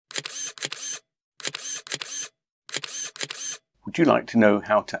Would you like to know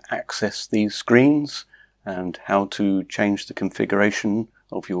how to access these screens and how to change the configuration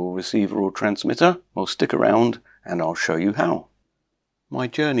of your receiver or transmitter? Well, stick around and I'll show you how. My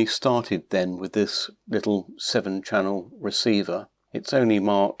journey started then with this little 7-channel receiver. It's only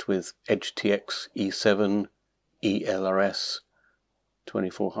marked with EdgeTX E7 ELRS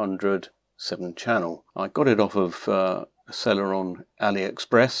 2400 7-channel. I got it off of a seller on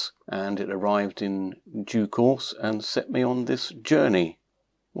AliExpress and it arrived in due course and set me on this journey.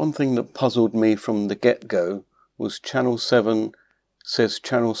 One thing that puzzled me from the get-go was channel 7 says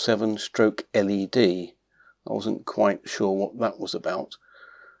channel 7 stroke LED. I wasn't quite sure what that was about.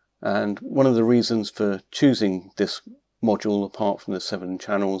 And one of the reasons for choosing this module apart from the 7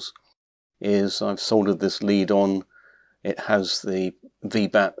 channels is I've soldered this lead on. It has the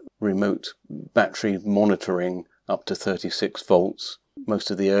VBAT remote battery monitoring up to 36 volts.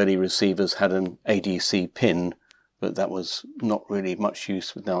 Most of the early receivers had an ADC pin, but that was not really much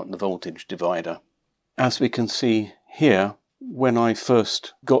use without the voltage divider. As we can see here, when I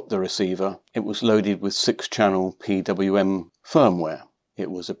first got the receiver, it was loaded with 6-channel PWM firmware. It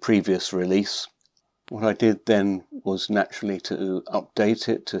was a previous release. What I did then was naturally to update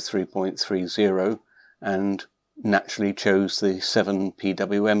it to 3.30 and naturally chose the 7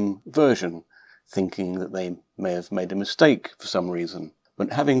 PWM version, thinking that they may have made a mistake for some reason.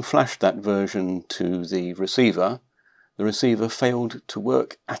 But having flashed that version to the receiver failed to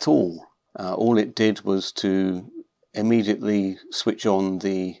work at all. All it did was to immediately switch on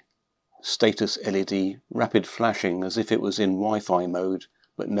the status LED rapid flashing as if it was in Wi-Fi mode,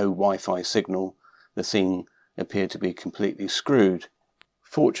 but no Wi-Fi signal. The thing appeared to be completely screwed.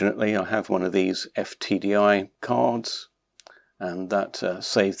 Fortunately, I have one of these FTDI cards, and that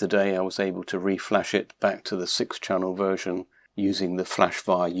saved the day. I was able to reflash it back to the 6-channel version using the flash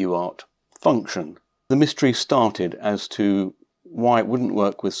via UART function. The mystery started as to why it wouldn't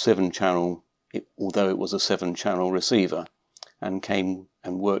work with 7-channel, although it was a 7-channel receiver, and came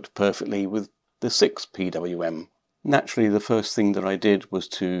and worked perfectly with the 6 PWM. Naturally, the first thing that I did was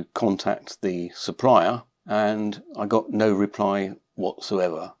to contact the supplier, and I got no reply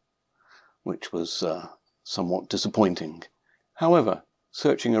whatsoever, which was somewhat disappointing. However,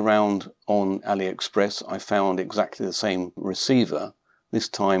 searching around on AliExpress, I found exactly the same receiver, this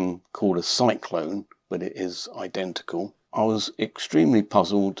time called a CYCLONE, but it is identical. I was extremely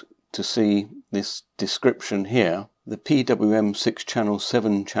puzzled to see this description here. The PWM 6-channel,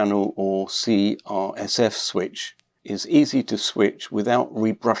 7-channel or CRSF switch is easy to switch without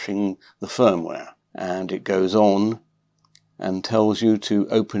rebrushing the firmware. And it goes on and tells you to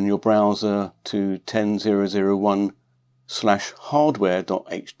open your browser to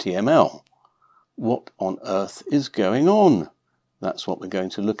 10001/hardware.html. What on earth is going on? That's what we're going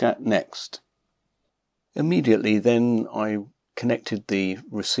to look at next. Immediately then I connected the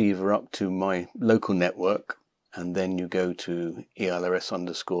receiver up to my local network, and then you go to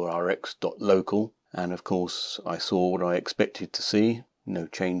ELRS_RX.local, and of course I saw what I expected to see. No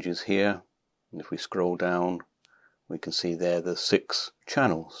changes here. And if we scroll down, we can see there the 6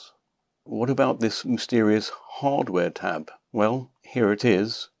 channels. What about this mysterious hardware tab? Well, here it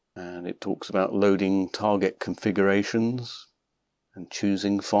is, and it talks about loading target configurations and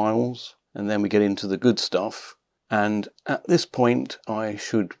choosing files, and then we get into the good stuff. And at this point I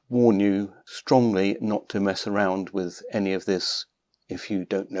should warn you strongly not to mess around with any of this if you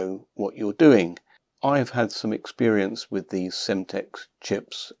don't know what you're doing. I've had some experience with these Semtex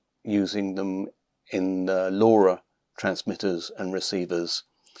chips, using them in LoRa transmitters and receivers,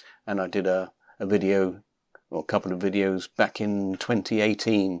 and I did a video, or a couple of videos back in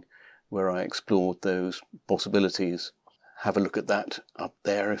 2018 where I explored those possibilities. Have a look at that up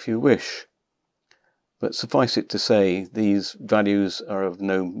there if you wish. But suffice it to say, these values are of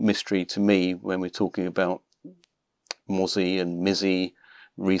no mystery to me when we're talking about MOSI and MISI,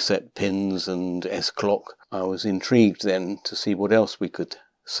 reset pins and S-clock. I was intrigued then to see what else we could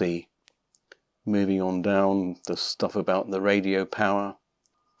see. Moving on down, the stuff about the radio power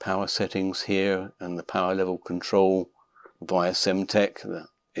settings here, and the power level control via Semtech. That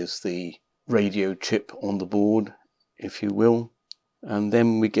is the radio chip on the board, if you will. And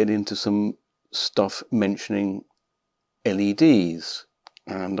then we get into some stuff mentioning LEDs,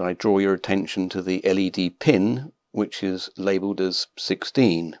 and I draw your attention to the LED pin, which is labeled as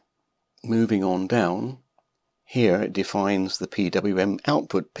 16. Moving on down, here it defines the PWM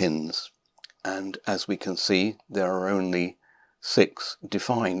output pins, and as we can see there are only 6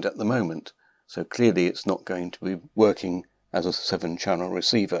 defined at the moment, so clearly it's not going to be working as a 7-channel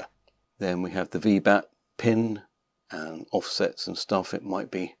receiver. Then we have the VBAT pin and offsets and stuff. It might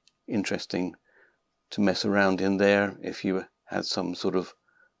be interesting to mess around in there if you had some sort of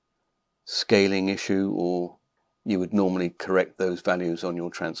scaling issue, or you would normally correct those values on your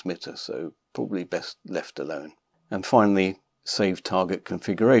transmitter, so probably best left alone. And finally, save target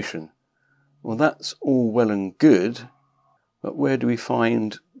configuration. Well, that's all well and good, but where do we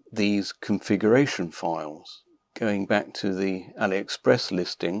find these configuration files? Going back to the AliExpress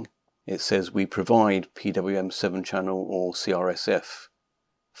listing, it says we provide PWM 7-channel or CRSF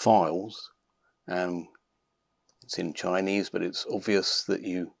files, and it's in Chinese, but it's obvious that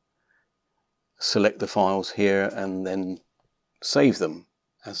you select the files here and then save them.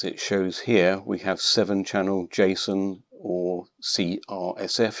 As it shows here, we have 7-channel JSON or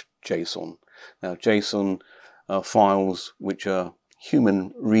CRSF JSON. Now, JSON are files which are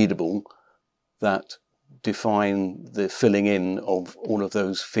human readable that define the filling in of all of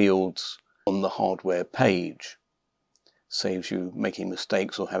those fields on the hardware page. Saves you making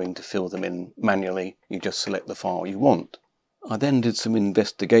mistakes or having to fill them in manually. You just select the file you want. I then did some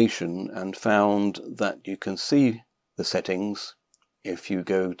investigation and found that you can see the settings if you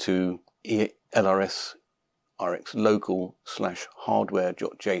go to ELRS RX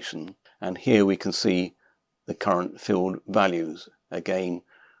local/hardware.json, and here we can see the current field values. Again,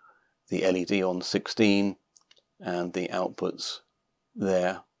 the LED on 16 and the outputs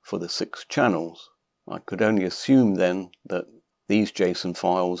there for the 6 channels. I could only assume then that these JSON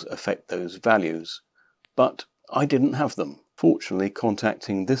files affect those values, but I didn't have them. Fortunately,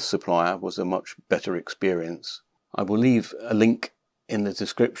 contacting this supplier was a much better experience. I will leave a link in the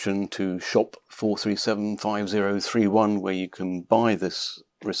description to shop 4375031 where you can buy this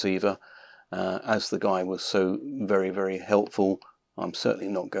receiver. As the guy was so very helpful, I'm certainly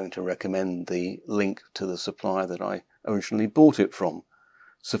not going to recommend the link to the supplier that I originally bought it from.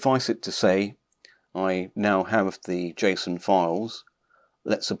 Suffice it to say, I now have the JSON files.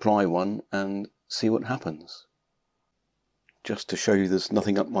 Let's apply one and see what happens. Just to show you there's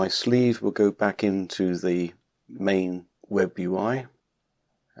nothing up my sleeve, we'll go back into the main web UI,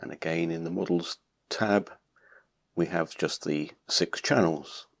 and again in the models tab we have just the 6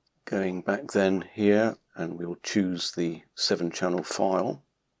 channels. Going back then here, and we'll choose the 7-channel file,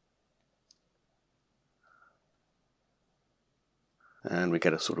 and we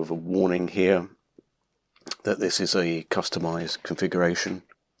get a sort of a warning here that this is a customized configuration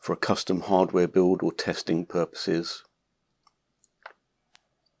for a custom hardware build or testing purposes.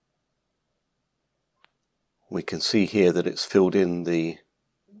 We can see here that it's filled in the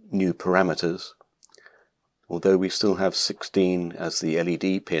new parameters. Although we still have 16 as the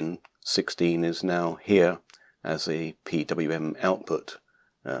LED pin, 16 is now here as a PWM output,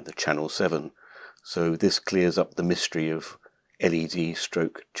 the channel 7. So this clears up the mystery of LED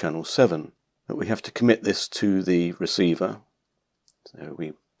stroke channel 7. But we have to commit this to the receiver. So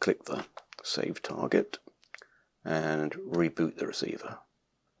we click the save target and reboot the receiver.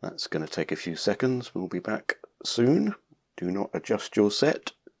 That's going to take a few seconds. We'll be back soon. Do not adjust your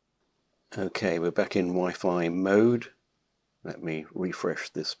set. Okay, we're back in Wi-Fi mode. Let me refresh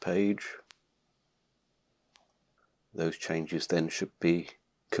this page. Those changes then should be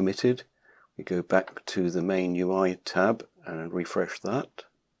committed. We go back to the main UI tab and refresh that.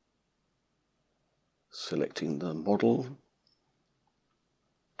 Selecting the model.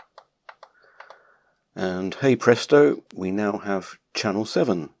 And hey presto, we now have channel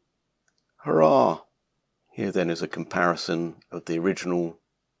 7. Hurrah! Here then is a comparison of the original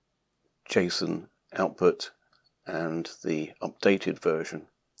JSON output and the updated version.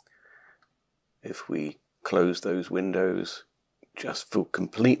 If we close those windows, just for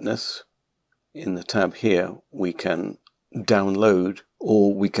completeness, in the tab here we can download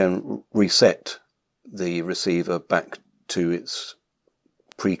or we can reset the receiver back to its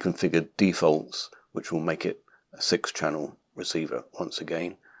pre-configured defaults, which will make it a 6-channel receiver once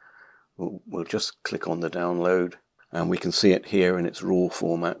again. We'll just click on the download and we can see it here in its raw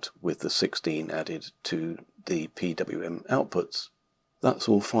format with the 16 added to the PWM outputs. That's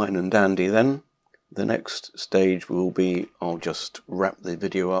all fine and dandy then. The next stage will be, I'll just wrap the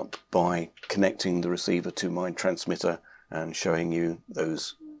video up by connecting the receiver to my transmitter and showing you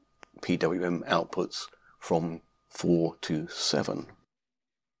those PWM outputs from 4 to 7.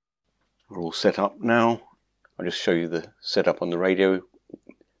 We're all set up now. I'll just show you the setup on the radio.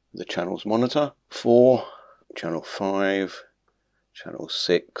 The channels monitor, 4, channel 5, channel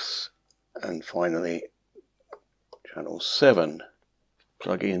 6, and finally channel 7.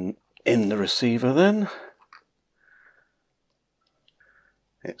 Plug in the receiver then.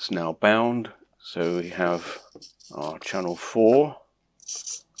 It's now bound, so we have our channel 4,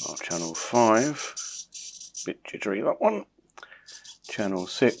 our channel 5, bit jittery that one, channel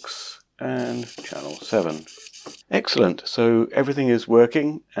 6 and channel 7. Excellent, so everything is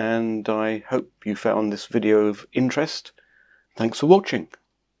working and I hope you found this video of interest. Thanks for watching.